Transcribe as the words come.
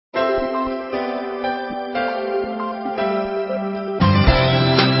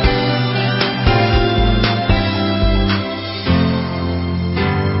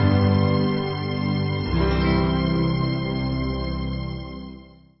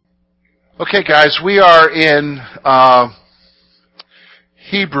Okay, guys, we are in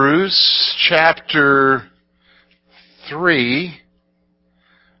Hebrews chapter 3.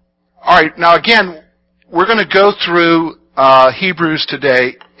 All right, now again, we're going to go through Hebrews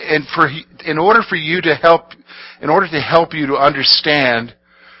today, and in order to help you to understand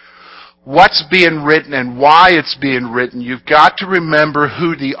what's being written and why it's being written, you've got to remember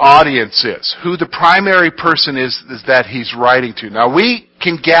who the audience is, who the primary person is that he's writing to. Now, we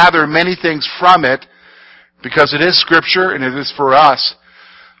can gather many things from it because it is Scripture and it is for us.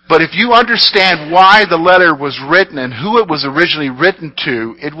 But if you understand why the letter was written and who it was originally written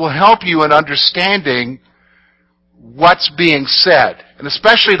to, it will help you in understanding what's being said. And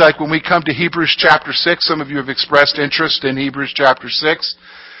especially like when we come to Hebrews chapter 6, some of you have expressed interest in Hebrews chapter 6,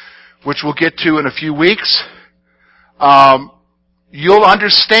 which we'll get to in a few weeks. You'll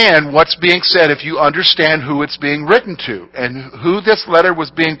understand what's being said if you understand who it's being written to. And who this letter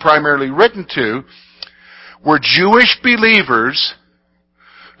was being primarily written to were Jewish believers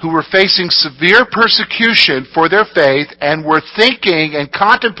who were facing severe persecution for their faith and were thinking and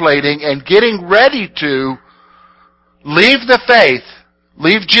contemplating and getting ready to leave the faith,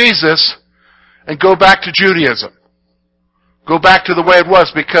 leave Jesus, and go back to Judaism. Go back to the way it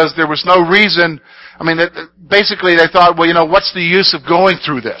was, because there was no reason. I mean, basically they thought, well, what's the use of going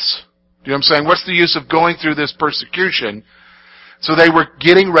through this? You know what I'm saying? What's the use of going through this persecution? So they were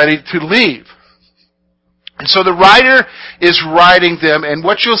getting ready to leave. And so the writer is writing them, and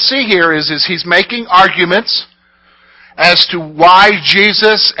what you'll see here is he's making arguments as to why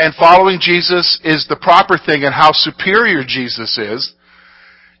Jesus and following Jesus is the proper thing and how superior Jesus is.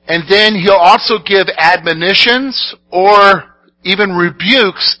 And then he'll also give admonitions or even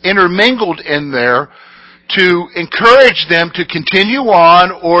rebukes intermingled in there to encourage them to continue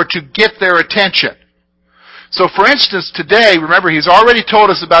on or to get their attention. So for instance, today, remember, he's already told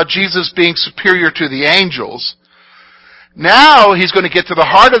us about Jesus being superior to the angels. Now he's going to get to the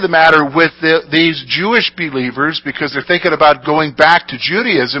heart of the matter with these Jewish believers, because they're thinking about going back to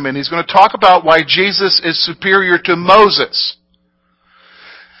Judaism, and he's going to talk about why Jesus is superior to Moses.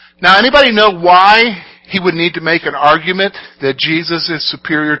 Now, anybody know why he would need to make an argument that Jesus is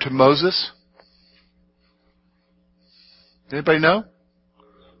superior to Moses? Anybody know?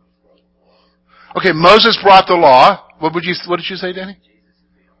 Okay, Moses brought the law. What did you say, Danny?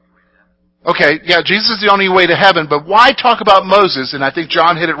 Okay, yeah, Jesus is the only way to heaven, but why talk about Moses? And I think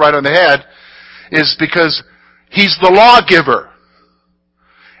John hit it right on the head, is because he's the lawgiver.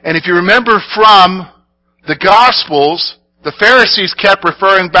 And if you remember from the Gospels, the Pharisees kept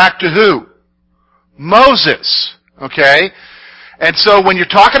referring back to who? Moses. Okay? And so when you're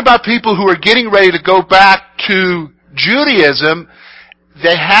talking about people who are getting ready to go back to Judaism,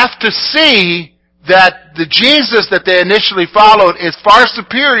 they have to see that the Jesus that they initially followed is far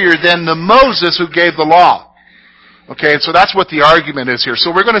superior than the Moses who gave the law. Okay, and so that's what the argument is here.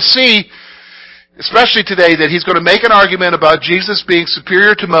 So we're going to see, especially today, that he's going to make an argument about Jesus being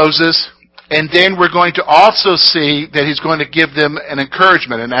superior to Moses, and then we're going to also see that he's going to give them an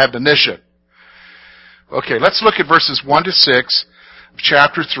encouragement, an admonition. Okay, let's look at verses 1 to 6 of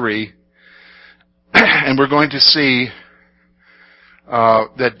chapter 3, and we're going to see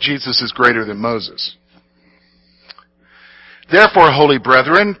that Jesus is greater than Moses. Therefore, holy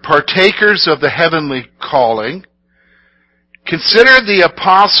brethren, partakers of the heavenly calling, consider the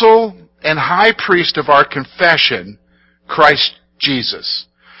apostle and high priest of our confession, Christ Jesus,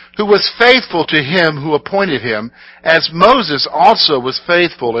 who was faithful to him who appointed him, as Moses also was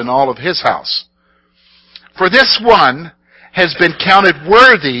faithful in all of his house. For this one has been counted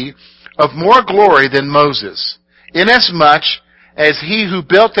worthy of more glory than Moses, inasmuch as he who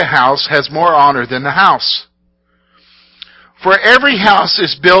built the house has more honor than the house. For every house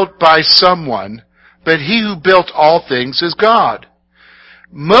is built by someone, but he who built all things is God.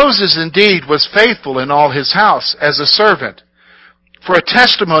 Moses indeed was faithful in all his house as a servant, for a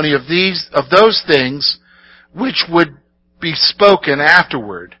testimony of those things which would be spoken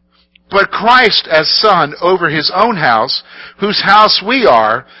afterward. But Christ as son over his own house, whose house we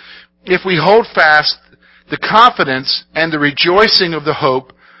are, if we hold fast the confidence and the rejoicing of the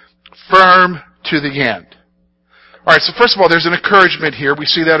hope firm to the end. All right, so first of all, there's an encouragement here. We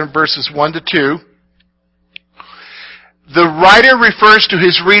see that in verses 1 to 2. The writer refers to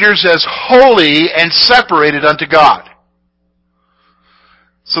his readers as holy and separated unto God.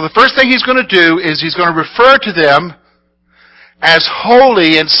 So the first thing he's going to do is he's going to refer to them as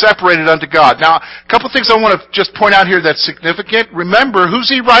holy and separated unto God. Now, a couple of things I want to just point out here that's significant. Remember, who's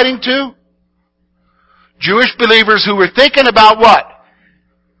he writing to? Jewish believers who were thinking about what?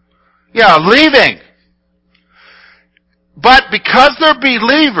 Yeah, leaving. But because they're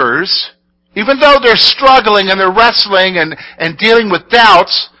believers, Even though they're struggling and they're wrestling and dealing with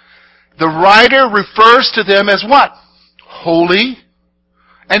doubts, the writer refers to them as what? Holy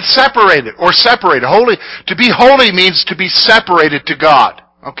and separated, or separated. Holy, to be holy means to be separated to God.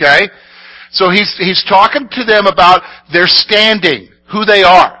 Okay? So he's talking to them about their standing, who they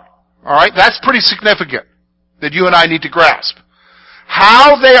are. Alright? That's pretty significant that you and I need to grasp.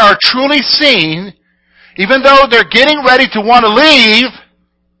 How they are truly seen, even though they're getting ready to want to leave,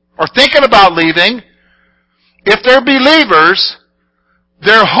 or thinking about leaving, if they're believers,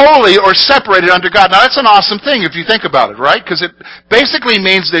 they're holy or separated unto God. Now that's an awesome thing if you think about it, right? Because it basically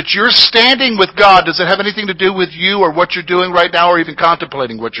means that you're standing with God. Does it have anything to do with you or what you're doing right now or even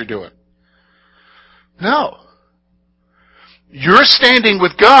contemplating what you're doing? No. Your standing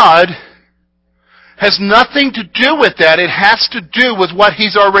with God has nothing to do with that. It has to do with what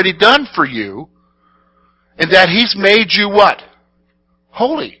He's already done for you, and that He's made you what?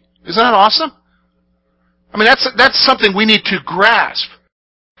 Holy. Isn't that awesome? I mean, that's something we need to grasp.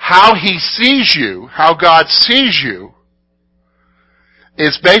 How He sees you, how God sees you,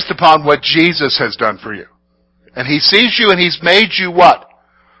 is based upon what Jesus has done for you. And He sees you and He's made you what?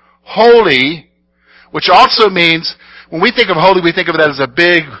 Holy, which also means, when we think of holy, we think of it as a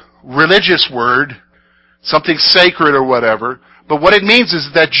big religious word, something sacred or whatever. But what it means is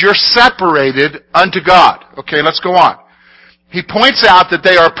that you're separated unto God. Okay, let's go on. He points out that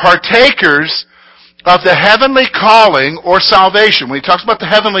they are partakers of the heavenly calling or salvation. When he talks about the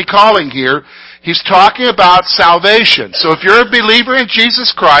heavenly calling here, he's talking about salvation. So if you're a believer in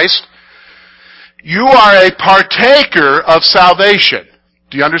Jesus Christ, you are a partaker of salvation.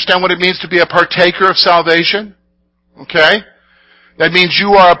 Do you understand what it means to be a partaker of salvation? Okay? That means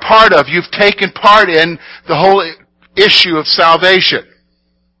you are a part of, you've taken part in the whole issue of salvation.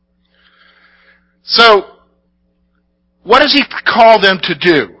 So, what does he call them to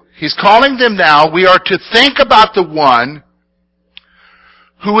do? He's calling them now, we are to think about the one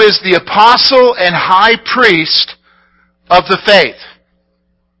who is the apostle and high priest of the faith.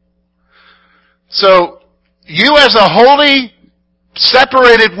 So, you as a holy,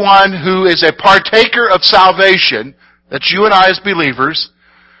 separated one who is a partaker of salvation, that's you and I as believers,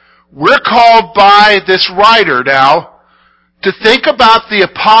 we're called by this writer now to think about the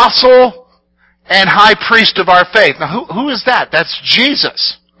apostle and high priest of our faith. Now, who is that? That's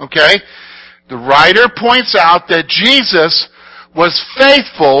Jesus. Okay? The writer points out that Jesus was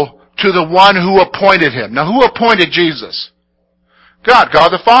faithful to the one who appointed him. Now, who appointed Jesus? God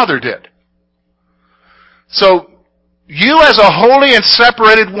the Father did. So, you as a holy and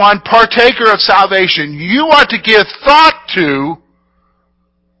separated one, partaker of salvation, you are to give thought to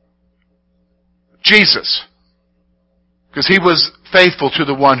Jesus. Because he was faithful to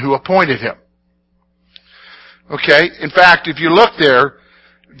the one who appointed him. Okay? In fact, if you look there,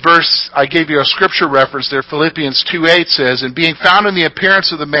 I gave you a scripture reference there, Philippians 2:8 says, "And being found in the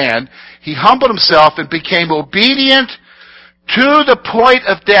appearance of the man, he humbled himself and became obedient to the point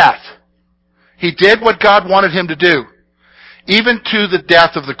of death." He did what God wanted him to do. Even to the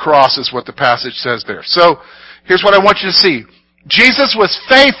death of the cross is what the passage says there. So, here's what I want you to see. Jesus was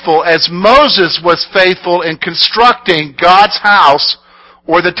faithful as Moses was faithful in constructing God's house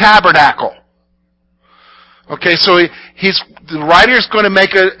or the tabernacle. Okay, so the writer is going to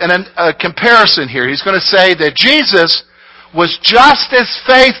make a comparison here. He's going to say that Jesus was just as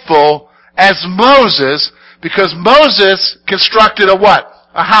faithful as Moses because Moses constructed a what?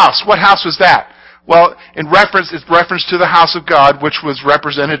 A house. What house was that? Well, it's reference to the house of God, which was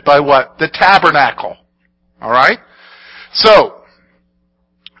represented by what? The tabernacle. Alright? So,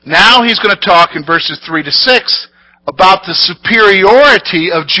 now he's going to talk in verses 3 to 6 about the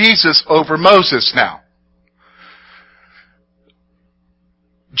superiority of Jesus over Moses now.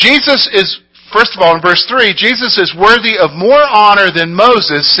 Jesus is, first of all, in verse 3, Jesus is worthy of more honor than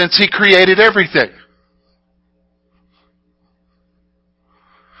Moses since he created everything.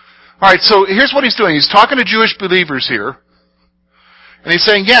 Alright, so here's what he's doing. He's talking to Jewish believers here. And he's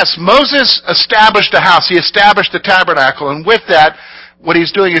saying, yes, Moses established a house. He established the tabernacle. And with that, what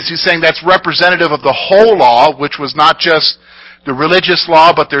he's doing is he's saying that's representative of the whole law, which was not just the religious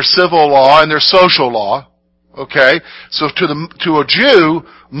law, but their civil law and their social law. Okay? So to a Jew,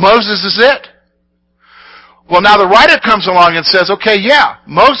 Moses is it. Well, now the writer comes along and says, okay, yeah,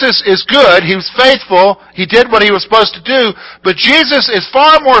 Moses is good, he was faithful, he did what he was supposed to do, but Jesus is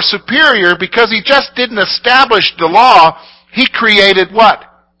far more superior because he just didn't establish the law, he created what?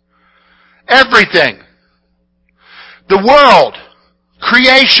 Everything. The world.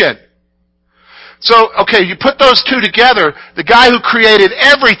 Creation. So, okay, you put those two together, the guy who created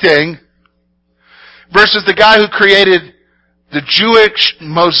everything versus the guy who created the Jewish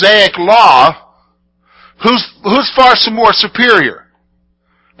Mosaic law, who's far more superior?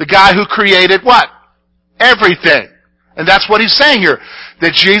 The guy who created what? Everything. And that's what he's saying here.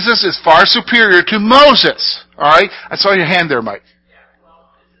 That Jesus is far superior to Moses. Alright? I saw your hand there, Mike.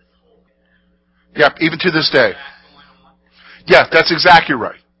 Yep, even to this day. Yeah, that's exactly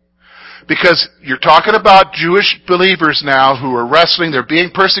right. Because you're talking about Jewish believers now who are wrestling, they're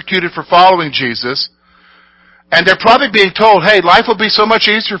being persecuted for following Jesus, and they're probably being told, hey, life will be so much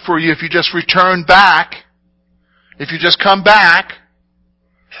easier for you if you just return back, if you just come back.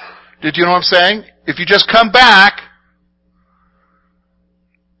 Did you know what I'm saying? If you just come back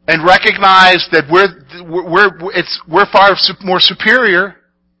and recognize that we're far more superior.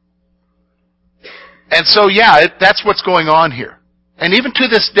 And so, yeah, that's what's going on here. And even to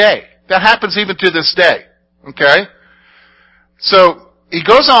this day. That happens even to this day. Okay? So, he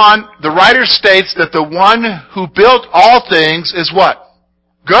goes on, the writer states that the one who built all things is what?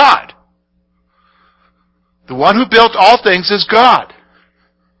 God. The one who built all things is God.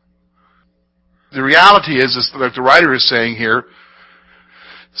 The reality is like the writer is saying here,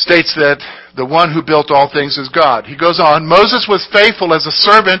 states that the one who built all things is God. He goes on, Moses was faithful as a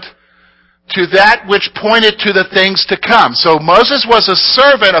servant to that which pointed to the things to come. So Moses was a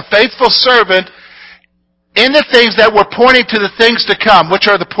servant, a faithful servant, in the things that were pointing to the things to come.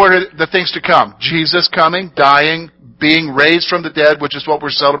 Which are the things to come? Jesus coming, dying, being raised from the dead, which is what we're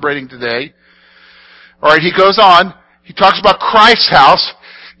celebrating today. Alright, he goes on, he talks about Christ's house.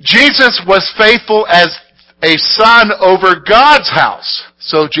 Jesus was faithful as a son over God's house.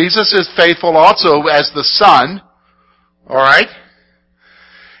 So Jesus is faithful also as the son. Alright?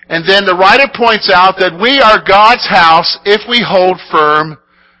 And then the writer points out that we are God's house if we hold firm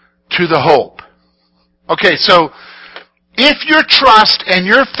to the hope. Okay, so if your trust and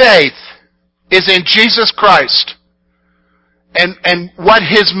your faith is in Jesus Christ and what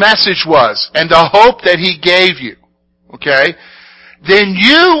His message was and the hope that He gave you, okay, then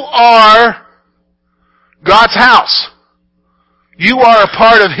you are God's house. You are a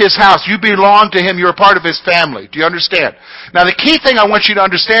part of His house. You belong to Him. You're a part of His family. Do you understand? Now the key thing I want you to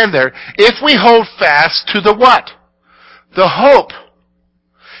understand there, if we hold fast to the what? The hope.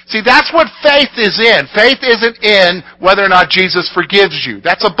 See, that's what faith is in. Faith isn't in whether or not Jesus forgives you.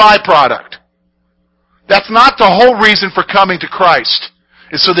 That's a byproduct. That's not the whole reason for coming to Christ,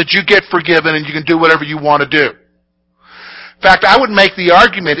 is so that you get forgiven and you can do whatever you want to do. In fact, I would make the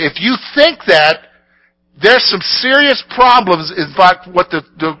argument, if you think that, there's some serious problems, in fact, what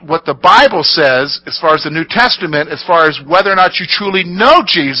the Bible says, as far as the New Testament, as far as whether or not you truly know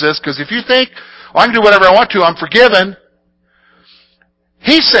Jesus, because if you think, well, I can do whatever I want to, I'm forgiven.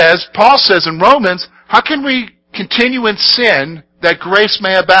 Paul says in Romans, how can we continue in sin that grace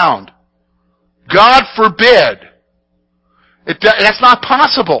may abound? God forbid. That's not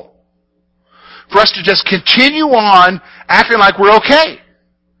possible. For us to just continue on acting like we're okay,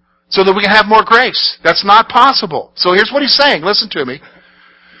 so that we can have more grace. That's not possible. So here's what he's saying. Listen to me.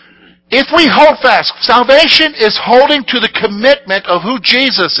 If we hold fast, salvation is holding to the commitment of who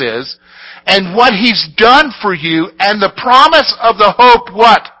Jesus is and what He's done for you and the promise of the hope,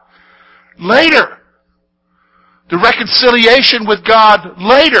 what? Later. The reconciliation with God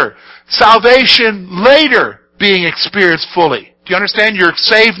later. Salvation later being experienced fully. Do you understand? You're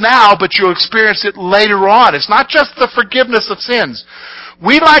saved now, but you'll experience it later on. It's not just the forgiveness of sins.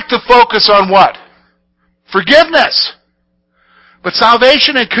 We like to focus on what? Forgiveness. But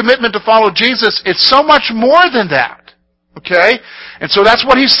salvation and commitment to follow Jesus, it's so much more than that. Okay? And so that's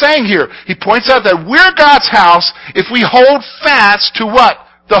what he's saying here. He points out that we're God's house if we hold fast to what?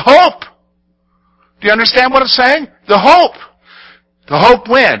 The hope. Do you understand what I'm saying? The hope. The hope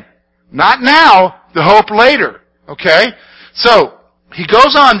when? Not now, the hope later. Okay? So, he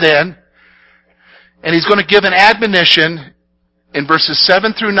goes on then, and he's going to give an admonition in verses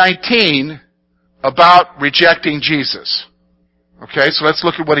 7 through 19 about rejecting Jesus. Okay, so let's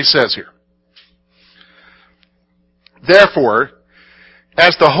look at what he says here. Therefore,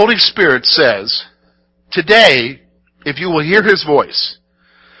 as the Holy Spirit says, today, if you will hear His voice,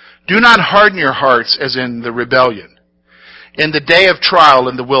 do not harden your hearts as in the rebellion, in the day of trial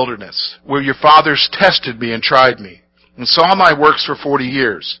in the wilderness, where your fathers tested me and tried me, and saw my works for 40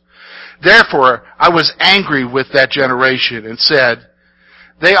 years. Therefore, I was angry with that generation and said,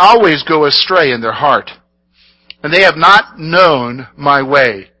 they always go astray in their heart, and they have not known my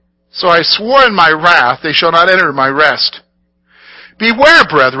way. So I swore in my wrath, they shall not enter my rest. Beware,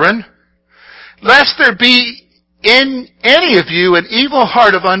 brethren, lest there be in any of you an evil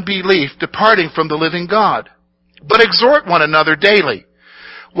heart of unbelief departing from the living God. But exhort one another daily,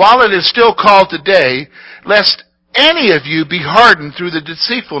 while it is still called today, lest any of you be hardened through the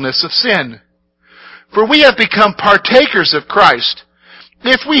deceitfulness of sin. For we have become partakers of Christ,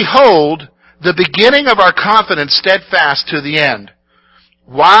 if we hold the beginning of our confidence steadfast to the end.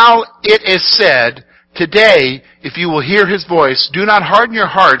 While it is said, today, if you will hear his voice, do not harden your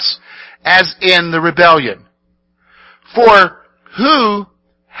hearts as in the rebellion. For who,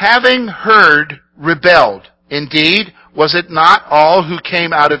 having heard, rebelled? Indeed, was it not all who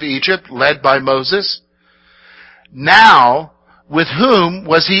came out of Egypt, led by Moses? Now, with whom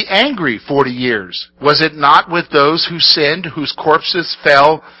was he angry 40 years? Was it not with those who sinned, whose corpses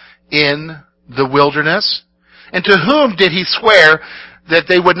fell in the wilderness? And to whom did he swear that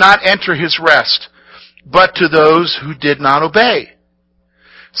they would not enter his rest, but to those who did not obey?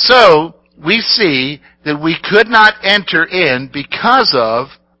 So, we see that we could not enter in because of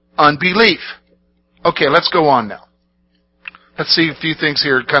unbelief. Okay, let's go on now. Let's see a few things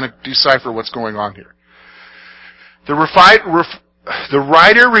here, kind of decipher what's going on here. The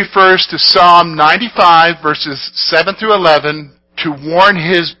writer refers to Psalm 95, verses 7 through 11, to warn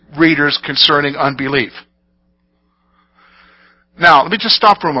his readers concerning unbelief. Now, let me just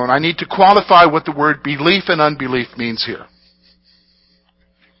stop for a moment. I need to qualify what the word belief and unbelief means here.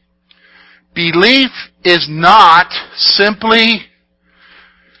 Belief is not simply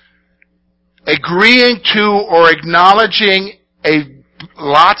agreeing to or acknowledging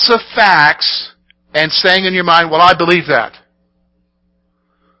lots of facts and saying in your mind, well, I believe that.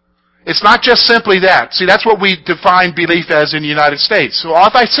 It's not just simply that. See, that's what we define belief as in the United States. So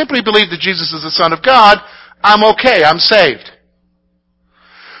if I simply believe that Jesus is the Son of God, I'm okay, I'm saved.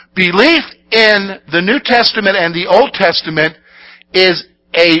 Belief in the New Testament and the Old Testament is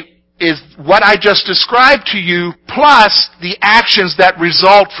what I just described to you, plus the actions that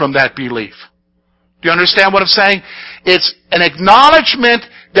result from that belief. Do you understand what I'm saying? It's an acknowledgement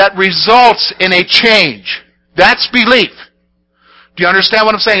that results in a change. That's belief. Do you understand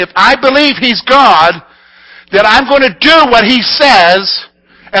what I'm saying? If I believe He's God, then I'm going to do what He says,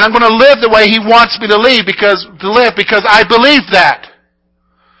 and I'm going to live the way He wants me to live because I believe that.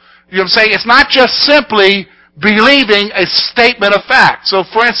 You know what I'm saying? It's not just simply believing a statement of fact. So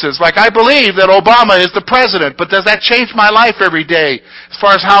for instance, like I believe that Obama is the president, but does that change my life every day as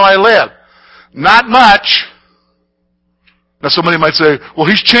far as how I live? Not much. Now somebody might say, well,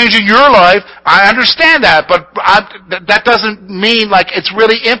 he's changing your life. I understand that, but that doesn't mean like it's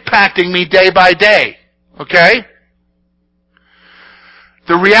really impacting me day by day. Okay?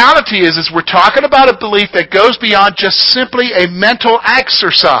 The reality is we're talking about a belief that goes beyond just simply a mental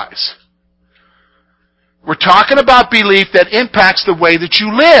exercise. We're talking about belief that impacts the way that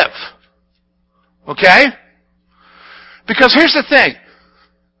you live. Okay? Because here's the thing.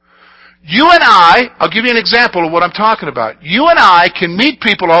 You and I'll give you an example of what I'm talking about. You and I can meet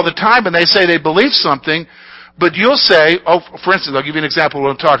people all the time and they say they believe something, but you'll say, for instance, I'll give you an example of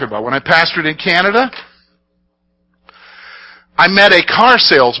what I'm talking about. When I pastored in Canada, I met a car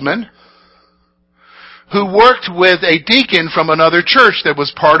salesman who worked with a deacon from another church that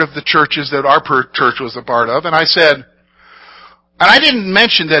was part of the churches that our church was a part of. And I said, and I didn't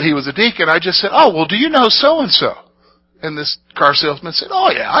mention that he was a deacon. I just said, oh, well, do you know so-and-so? And this car salesman said,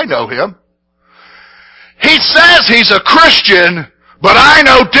 oh, yeah, I know him. He says he's a Christian, but I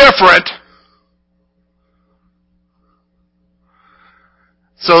know different.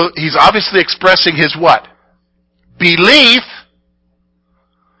 So he's obviously expressing his what? Belief,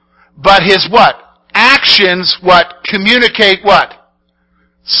 but his what? Actions, what? Communicate what?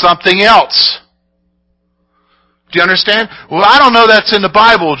 Something else. Do you understand? Well, I don't know that's in the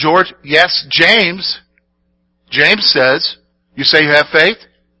Bible, George. Yes, James says, you say you have faith?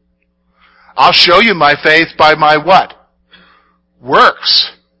 I'll show you my faith by my what?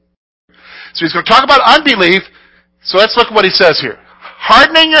 Works. So he's going to talk about unbelief. So let's look at what he says here.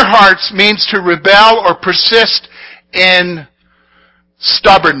 Hardening your hearts means to rebel or persist in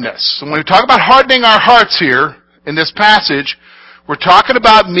stubbornness. So when we talk about hardening our hearts here in this passage, we're talking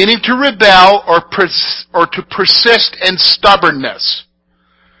about meaning to rebel or to persist in stubbornness.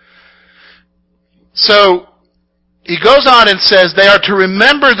 So he goes on and says they are to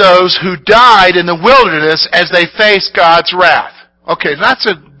remember those who died in the wilderness as they faced God's wrath. Okay, that's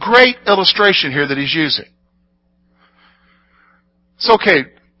a great illustration here that he's using. It's okay,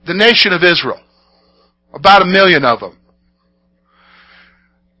 the nation of Israel, about 1 million of them.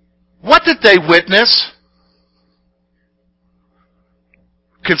 What did they witness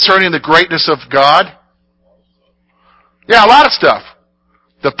concerning the greatness of God? Yeah, a lot of stuff.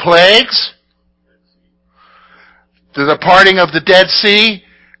 The plagues, the parting of the Dead Sea,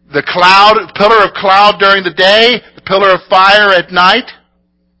 the pillar of cloud during the day, the pillar of fire at night,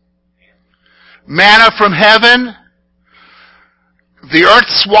 manna from heaven, the earth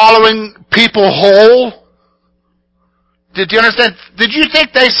swallowing people whole? Did you understand? Did you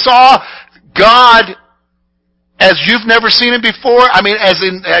think they saw God as you've never seen Him before? I mean, as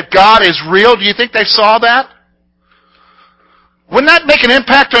in that God is real? Do you think they saw that? Wouldn't that make an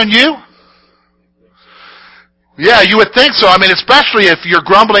impact on you? Yeah, you would think so. I mean, especially if you're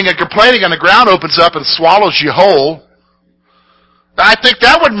grumbling and complaining and the ground opens up and swallows you whole. I think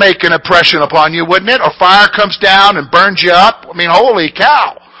that would make an impression upon you, wouldn't it? Or fire comes down and burns you up. I mean, holy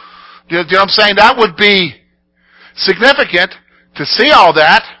cow. Do you know what I'm saying? That would be significant to see all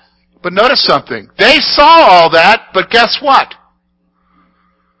that. But notice something. They saw all that, but guess what?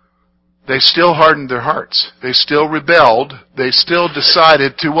 They still hardened their hearts. They still rebelled. They still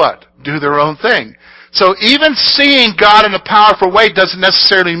decided to what? Do their own thing. So even seeing God in a powerful way doesn't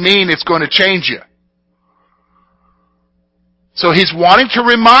necessarily mean it's going to change you. So He's wanting to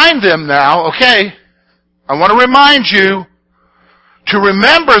remind them now, okay, I want to remind you to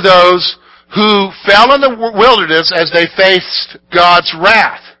remember those who fell in the wilderness as they faced God's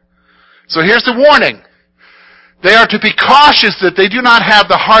wrath. So here's the warning. They are to be cautious that they do not have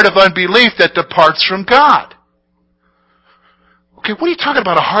the heart of unbelief that departs from God. Okay, what are you talking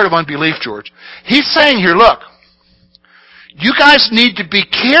about, a heart of unbelief, George? He's saying here, look, you guys need to be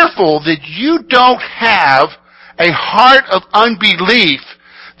careful that you don't have a heart of unbelief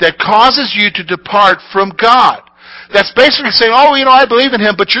that causes you to depart from God. That's basically saying, oh, you know, I believe in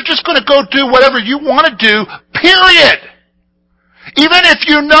Him, but you're just going to go do whatever you want to do, period. Even if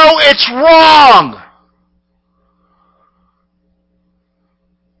you know it's wrong.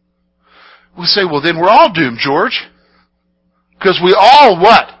 We say, well, then we're all doomed, George. Because we all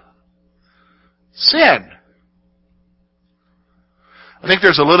what? Sin. I think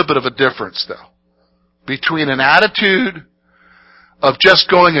there's a little bit of a difference, though, between an attitude of just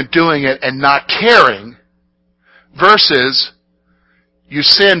going and doing it and not caring versus you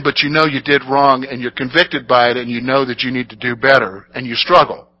sin, but you know you did wrong and you're convicted by it and you know that you need to do better and you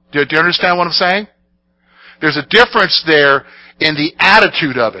struggle. Do you understand what I'm saying? There's a difference there in the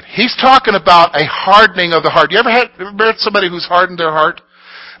attitude of it. He's talking about a hardening of the heart. You ever met somebody who's hardened their heart?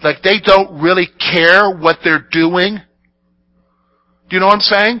 Like they don't really care what they're doing? Do you know what I'm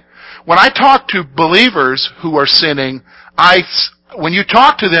saying? When I talk to believers who are sinning, when you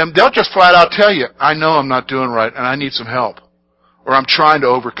talk to them, they'll just flat out tell you, I know I'm not doing right and I need some help. Or I'm trying to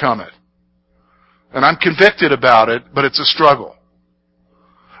overcome it. And I'm convicted about it, but it's a struggle.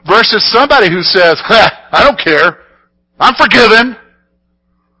 Versus somebody who says, I don't care. I'm forgiven.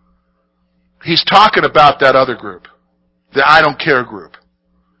 He's talking about that other group. The I don't care group.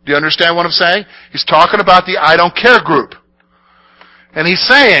 Do you understand what I'm saying? He's talking about the I don't care group. And he's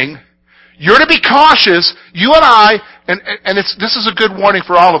saying, you're to be cautious, you and I, and this is a good warning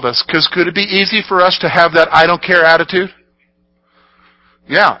for all of us, because could it be easy for us to have that I don't care attitude?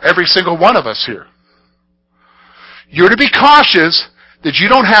 Yeah, every single one of us here. You're to be cautious that you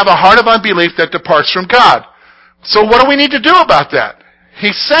don't have a heart of unbelief that departs from God. So what do we need to do about that?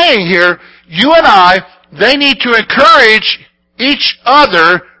 He's saying here, you and I, they need to encourage each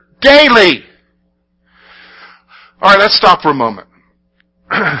other daily. All right, let's stop for a moment.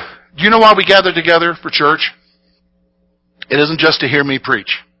 Do you know why we gather together for church? It isn't just to hear me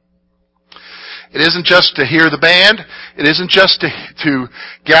preach. It isn't just to hear the band. It isn't just to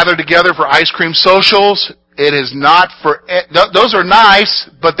gather together for ice cream socials. It is not for, those are nice,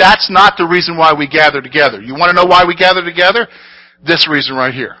 but that's not the reason why we gather together. You want to know why we gather together? This reason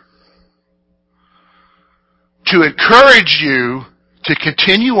right here. To encourage you to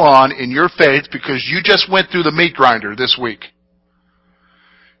continue on in your faith because you just went through the meat grinder this week.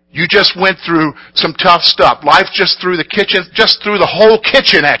 You just went through some tough stuff. Life just threw the whole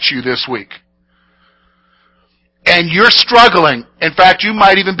kitchen at you this week. And you're struggling. In fact, you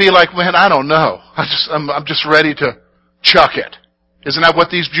might even be like, man, I don't know. I'm just ready to chuck it. Isn't that what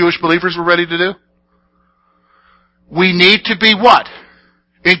these Jewish believers were ready to do? We need to be what?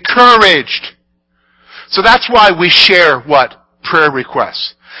 Encouraged. So that's why we share what? Prayer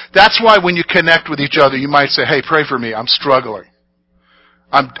requests. That's why when you connect with each other, you might say, hey, pray for me. I'm struggling.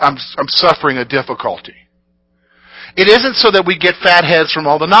 I'm suffering a difficulty. It isn't so that we get fat heads from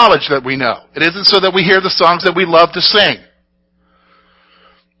all the knowledge that we know. It isn't so that we hear the songs that we love to sing.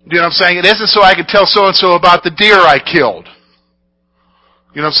 You know what I'm saying? It isn't so I can tell so-and-so about the deer I killed.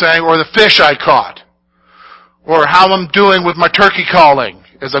 You know what I'm saying? Or the fish I caught. Or how I'm doing with my turkey calling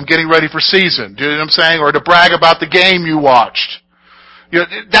as I'm getting ready for season. Do you know what I'm saying? Or to brag about the game you watched. You know,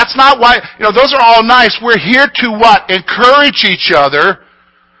 that's not why, those are all nice. We're here to what? Encourage each other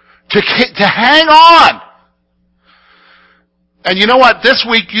to hang on. And you know what? This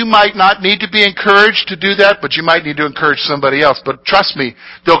week you might not need to be encouraged to do that, but you might need to encourage somebody else. But trust me,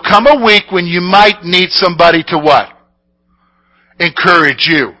 there'll come a week when you might need somebody to what? Encourage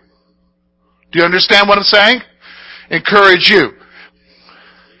you. Do you understand what I'm saying? Encourage you.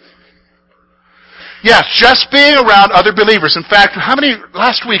 Yes, just being around other believers. In fact,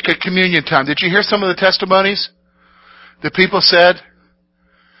 last week at communion time, did you hear some of the testimonies that people said?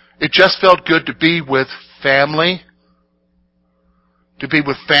 It just felt good to be with family. To be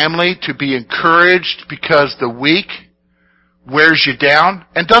with family, to be encouraged, because the week wears you down.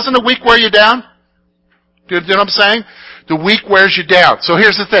 And doesn't a week wear you down? Do you know what I'm saying? The week wears you down. So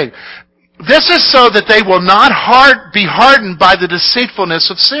here's the thing. This is so that they will not be hardened by the deceitfulness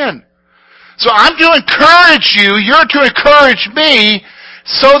of sin. So I'm to encourage you, you're to encourage me,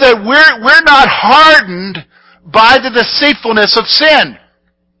 so that we're not hardened by the deceitfulness of sin.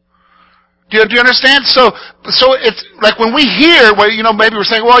 Do you understand? So it's like when we hear, maybe we're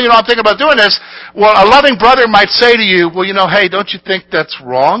saying, I'm thinking about doing this. Well, a loving brother might say to you, hey, don't you think that's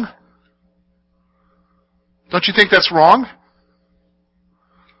wrong? Don't you think that's wrong?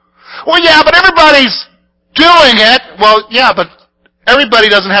 Well, yeah, but everybody's doing it. Well, yeah, but everybody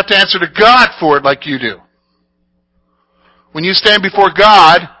doesn't have to answer to God for it like you do. When you stand before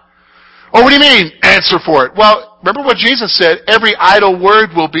God, what do you mean, answer for it? Well, remember what Jesus said, every idle word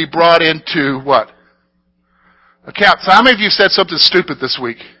will be brought into what? Account. So how many of you said something stupid this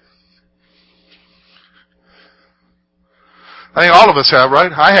week? I think all of us have,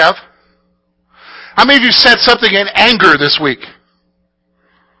 right? I have. How many of you said something in anger this week?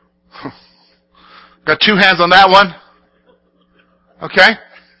 Got two hands on that one? Okay.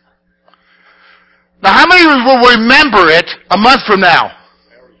 Now how many of you will remember it a month from now?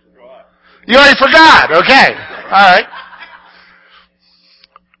 You already forgot. Okay. Alright.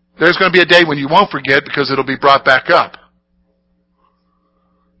 There's going to be a day when you won't forget because it'll be brought back up.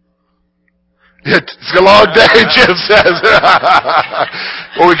 It's a long day, Jim says.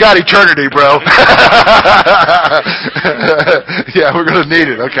 Well, we got eternity, bro. Yeah, we're going to need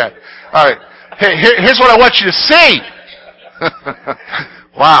it. Okay. Alright. Hey, here's what I want you to see.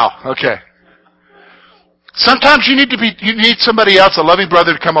 Wow. Okay. Sometimes you need somebody else, a loving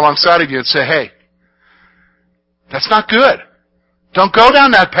brother, to come alongside of you and say, hey, that's not good. Don't go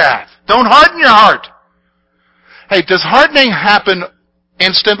down that path. Don't harden your heart. Hey, does hardening happen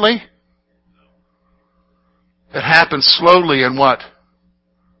instantly? It happens slowly and what?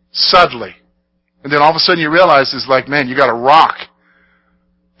 Subtly. And then all of a sudden you realize it's like, man, you got a rock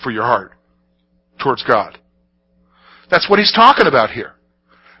for your heart towards God. That's what he's talking about here.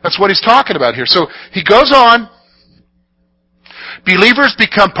 That's what he's talking about here. So he goes on. Believers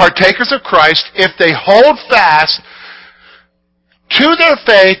become partakers of Christ if they hold fast to their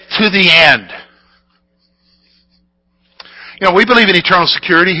faith to the end. We believe in eternal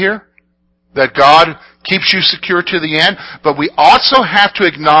security here, that God keeps you secure to the end, but we also have to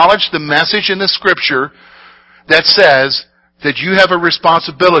acknowledge the message in the Scripture that says that you have a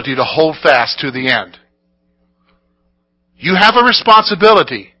responsibility to hold fast to the end. You have a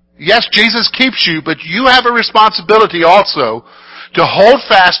responsibility. Yes, Jesus keeps you, but you have a responsibility also to hold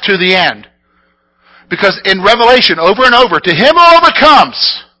fast to the end. Because in Revelation, over and over, to him who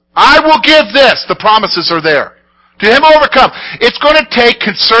overcomes, I will give this. The promises are there. To him who overcomes. It's going to take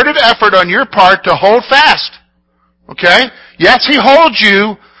concerted effort on your part to hold fast. Okay? Yes, he holds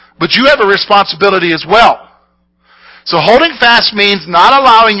you, but you have a responsibility as well. So holding fast means not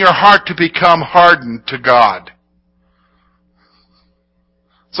allowing your heart to become hardened to God.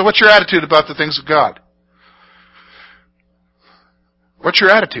 So what's your attitude about the things of God? What's your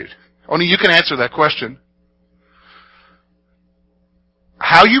attitude? Only you can answer that question.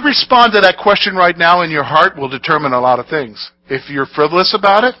 How you respond to that question right now in your heart will determine a lot of things. If you're frivolous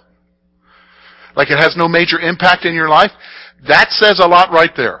about it, like it has no major impact in your life, that says a lot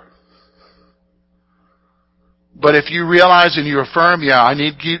right there. But if you realize and you affirm, yeah, I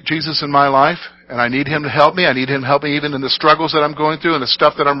need Jesus in my life, and I need him to help me, I need him to help me even in the struggles that I'm going through and the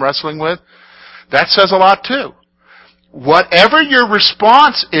stuff that I'm wrestling with, that says a lot too. Whatever your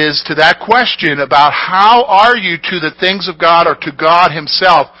response is to that question about how are you to the things of God or to God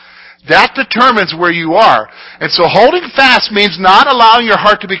himself, that determines where you are. And so holding fast means not allowing your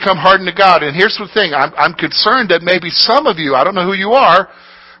heart to become hardened to God. And here's the thing, I'm concerned that maybe some of you, I don't know who you are,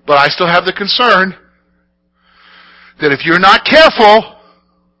 but I still have the concern that if you're not careful,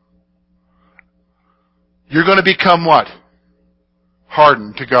 you're going to become what?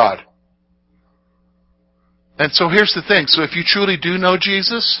 Hardened to God. And so here's the thing. So if you truly do know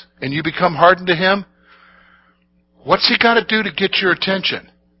Jesus and you become hardened to him, what's he got to do to get your attention?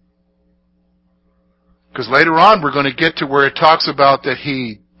 Because later on we're going to get to where it talks about that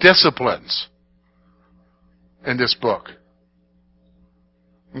He disciplines in this book.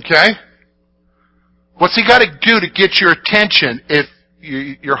 Okay? What's He got to do to get your attention if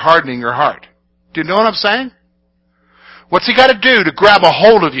you're hardening your heart? Do you know what I'm saying? What's He got to do to grab a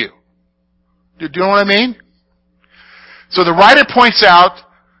hold of you? Do you know what I mean? So the writer points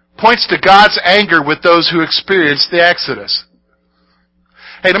to God's anger with those who experienced the Exodus.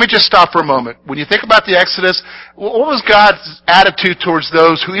 Hey, let me just stop for a moment. When you think about the Exodus, what was God's attitude towards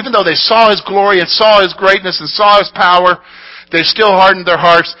those who, even though they saw His glory and saw His greatness and saw His power, they still hardened their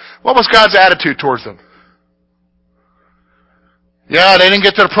hearts? What was God's attitude towards them? Yeah, they didn't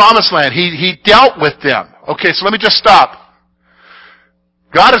get to the promised land. He dealt with them. Okay, so let me just stop.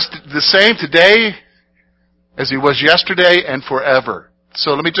 God is the same today as He was yesterday and forever.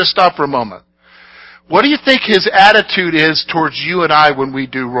 So let me just stop for a moment. What do you think His attitude is towards you and I when we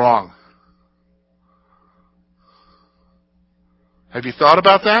do wrong? Have you thought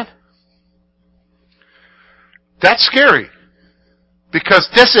about that? That's scary. Because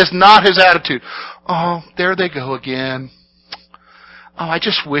this is not His attitude. Oh, there they go again. Oh, I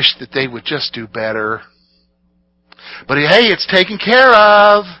just wish that they would just do better. But hey, it's taken care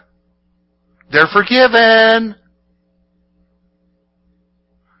of. They're forgiven.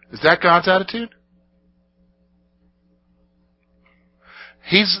 Is that God's attitude?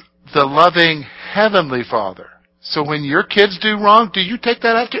 He's the loving Heavenly Father. So when your kids do wrong, do you take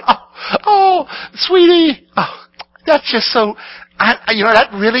that attitude? Oh, sweetie, oh, that's just so, that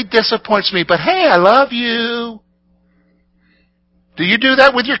really disappoints me, but hey, I love you. Do you do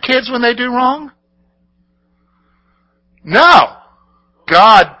that with your kids when they do wrong? No.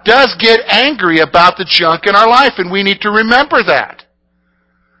 God does get angry about the junk in our life, and we need to remember that.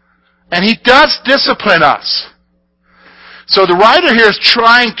 And He does discipline us. So the writer here is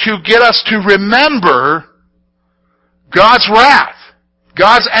trying to get us to remember God's wrath,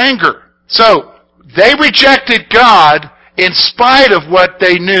 God's anger. So they rejected God in spite of what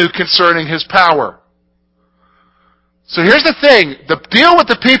they knew concerning His power. So here's the thing. The deal with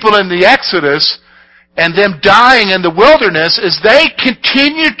the people in the Exodus and them dying in the wilderness is they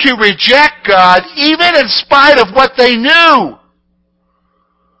continued to reject God even in spite of what they knew.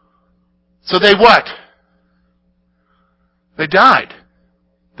 So they what? They died.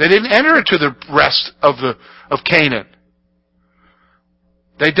 They didn't enter into the rest of Canaan.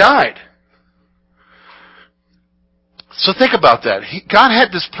 They died. So think about that. God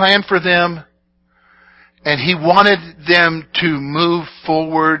had this plan for them, and He wanted them to move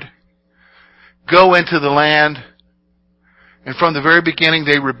forward, go into the land. And from the very beginning,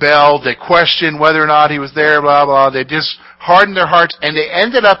 they rebelled. They questioned whether or not He was there, blah, blah. They just hardened their hearts, and they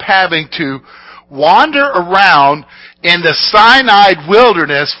ended up having to wander around in the Sinai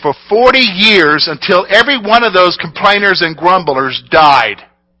wilderness for 40 years until every one of those complainers and grumblers died.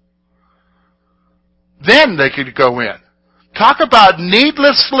 Then they could go in. Talk about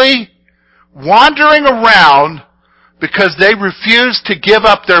needlessly wandering around because they refused to give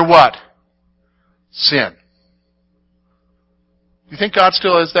up their what? Sin. You think God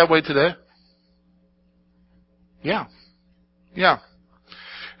still is that way today? Yeah. Yeah.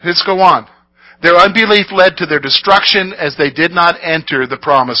 Let's go on. Their unbelief led to their destruction as they did not enter the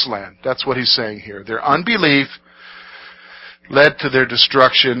promised land. That's what he's saying here. Their unbelief led to their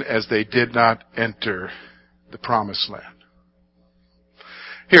destruction as they did not enter the promised land.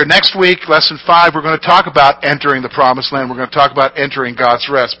 Here, next week, lesson 5, we're going to talk about entering the promised land. We're going to talk about entering God's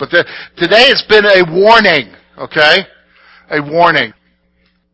rest. But today it's been a warning, okay? A warning.